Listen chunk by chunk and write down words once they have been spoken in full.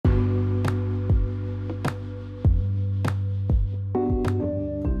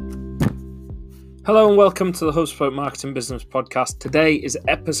Hello and welcome to the HubSpot Marketing Business Podcast. Today is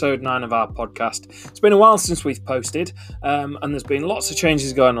episode 9 of our podcast. It's been a while since we've posted, and there's been lots of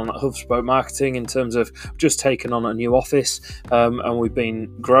changes going on at HubSpot Marketing in terms of just taking on a new office, and we've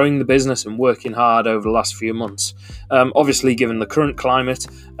been growing the business and working hard over the last few months. Obviously, given the current climate,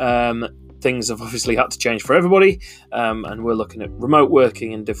 things have obviously had to change for everybody, and we're looking at remote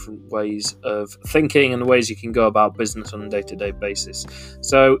working and different ways of thinking and the ways you can go about business on a day-to-day basis.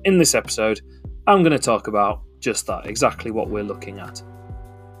 So in this episode, I'm going to talk about just that, exactly what we're looking at.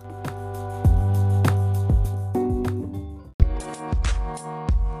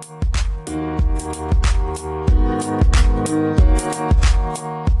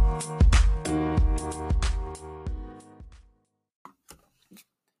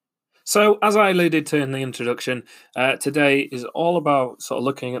 So, as I alluded to in the introduction, today is all about sort of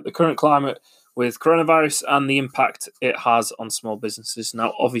looking at the current climate with coronavirus and the impact it has on small businesses.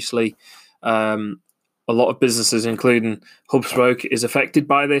 Now, obviously, a lot of businesses, including HubSpot, is affected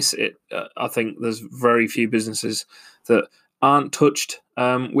by this. I think there's very few businesses that aren't touched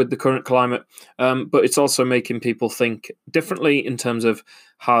with the current climate, but it's also making people think differently in terms of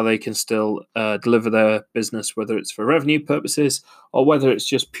how they can still deliver their business, whether it's for revenue purposes or whether it's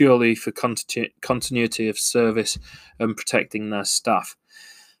just purely for continuity of service and protecting their staff.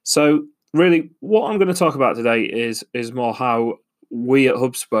 So really, what I'm going to talk about today is more how we at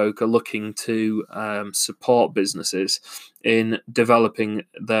HubSpot are looking to support businesses in developing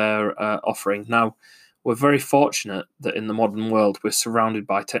their offering. Now, we're very fortunate that in the modern world, we're surrounded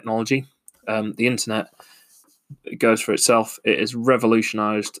by technology. The internet, it goes for itself. It has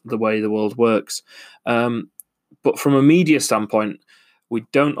revolutionized the way the world works. But from a media standpoint, we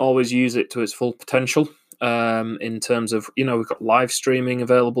don't always use it to its full potential. In terms of, we've got live streaming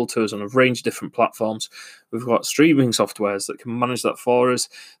available to us on a range of different platforms. We've got streaming softwares that can manage that for us,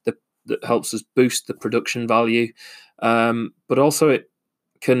 that helps us boost the production value. But also it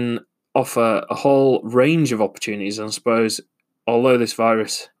can offer a whole range of opportunities. And I suppose, although this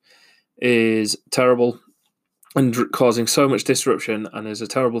virus is terrible and causing so much disruption and is a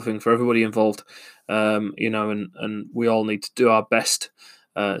terrible thing for everybody involved, and we all need to do our best,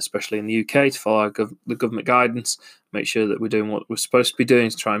 especially in the UK, to follow the government guidance, make sure that we're doing what we're supposed to be doing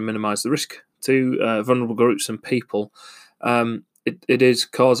to try and minimise the risk to vulnerable groups and people. It is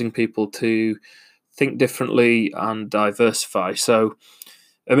causing people to think differently and diversify. So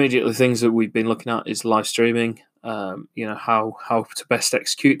immediately things that we've been looking at is live streaming, how to best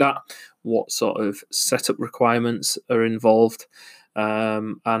execute that, what sort of setup requirements are involved,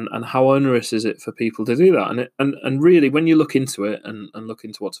 and how onerous is it for people to do that? And really, when you look into it and look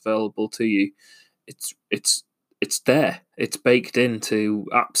into what's available to you, it's there. It's baked into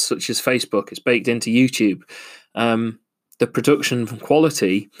apps such as Facebook. It's baked into YouTube. The production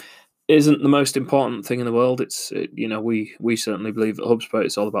quality isn't the most important thing in the world. We certainly believe at HubSpot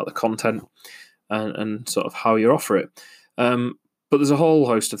it's all about the content and sort of how you offer it. But there's a whole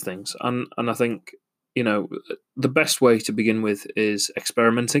host of things, and I think the best way to begin with is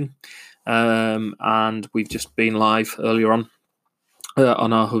experimenting. And we've just been live earlier on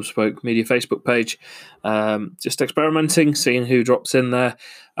our HubSpot Media Facebook page, just experimenting, seeing who drops in there,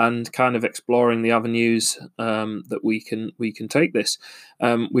 and kind of exploring the avenues that we can take this.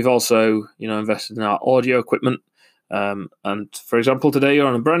 We've also invested in our audio equipment. And for example, today you're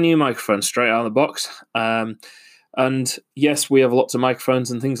on a brand new microphone straight out of the box. And yes, we have lots of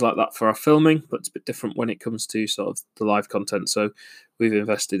microphones and things like that for our filming, but it's a bit different when it comes to sort of the live content. So we've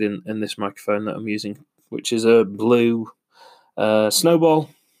invested in this microphone that I'm using, which is a blue Snowball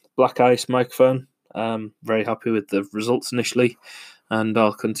Black Ice microphone. Very happy with the results initially, and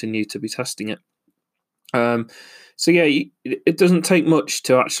I'll continue to be testing it. It doesn't take much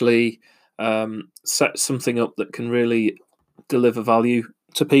to actually set something up that can really deliver value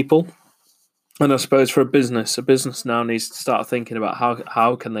to people. And I suppose for a business now needs to start thinking about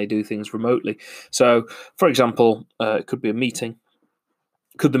how can they do things remotely. So, for example, it could be a meeting.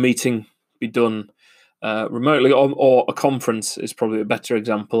 Could the meeting be done remotely, or a conference is probably a better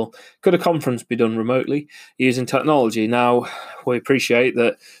example. Could a conference be done remotely using technology? Now, we appreciate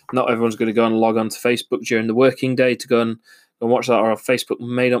that not everyone's going to go and log on to Facebook during the working day to go and watch that, or Facebook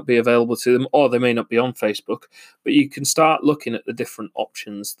may not be available to them, or they may not be on Facebook. But you can start looking at the different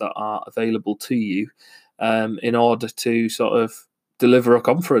options that are available to you in order to sort of deliver a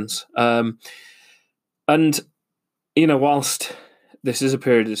conference. Whilst this is a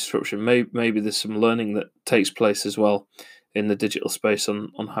period of disruption, maybe there's some learning that takes place as well in the digital space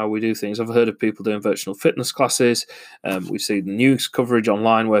on how we do things. I've heard of people doing virtual fitness classes. We've seen news coverage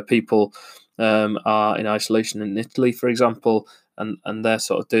online where people are in isolation in Italy, for example, and they're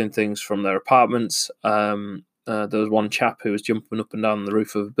sort of doing things from their apartments. There was one chap who was jumping up and down the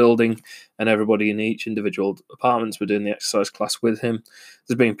roof of a building, and everybody in each individual apartments were doing the exercise class with him.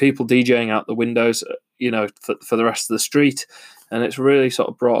 There's been people DJing out the windows, for the rest of the street, and it's really sort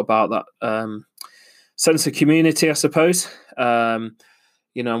of brought about that sense of community, I suppose. And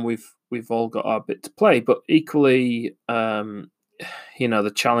we've all got our bit to play, but equally,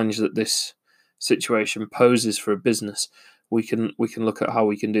 the challenge that this situation poses for a business, we can look at how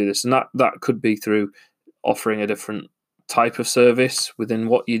we can do this, and that could be through offering a different type of service within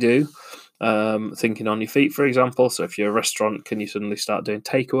what you do. Thinking on your feet, for example. So if you're a restaurant, can you suddenly start doing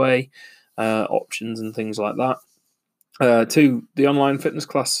takeaway options and things like that? To the online fitness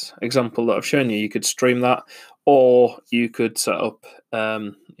class example that I've shown you, you could stream that, or you could set up,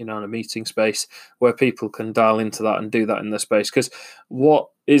 in a meeting space where people can dial into that and do that in their space. Because what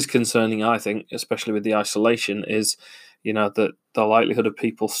is concerning, I think, especially with the isolation, is the likelihood of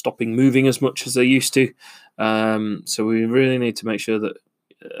people stopping moving as much as they used to. So we really need to make sure that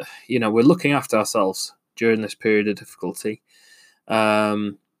we're looking after ourselves during this period of difficulty,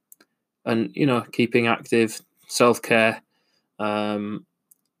 and keeping active, self-care.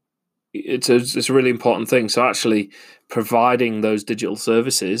 It's a really important thing. So actually providing those digital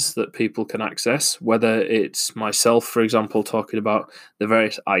services that people can access, whether it's myself, for example, talking about the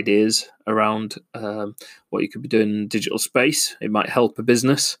various ideas around what you could be doing in digital space, it might help a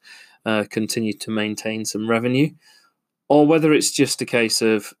business continue to maintain some revenue, or whether it's just a case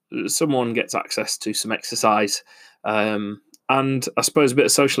of someone gets access to some exercise, and I suppose a bit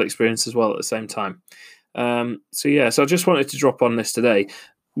of social experience as well at the same time. So I just wanted to drop on this today.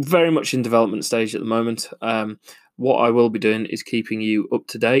 Very much in development stage at the moment. What I will be doing is keeping you up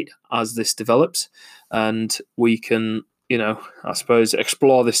to date as this develops, and we can, I suppose,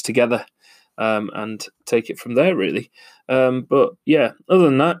 explore this together and take it from there, really. But yeah, other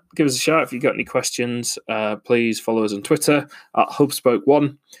than that, give us a shout if you've got any questions. Please follow us on Twitter at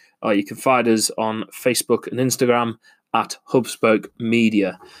HubSpoke1, or you can find us on Facebook and Instagram at HubSpoke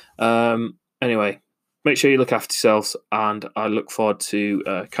Media. Anyway, make sure you look after yourselves, and I look forward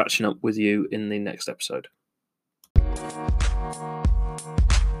to catching up with you in the next episode.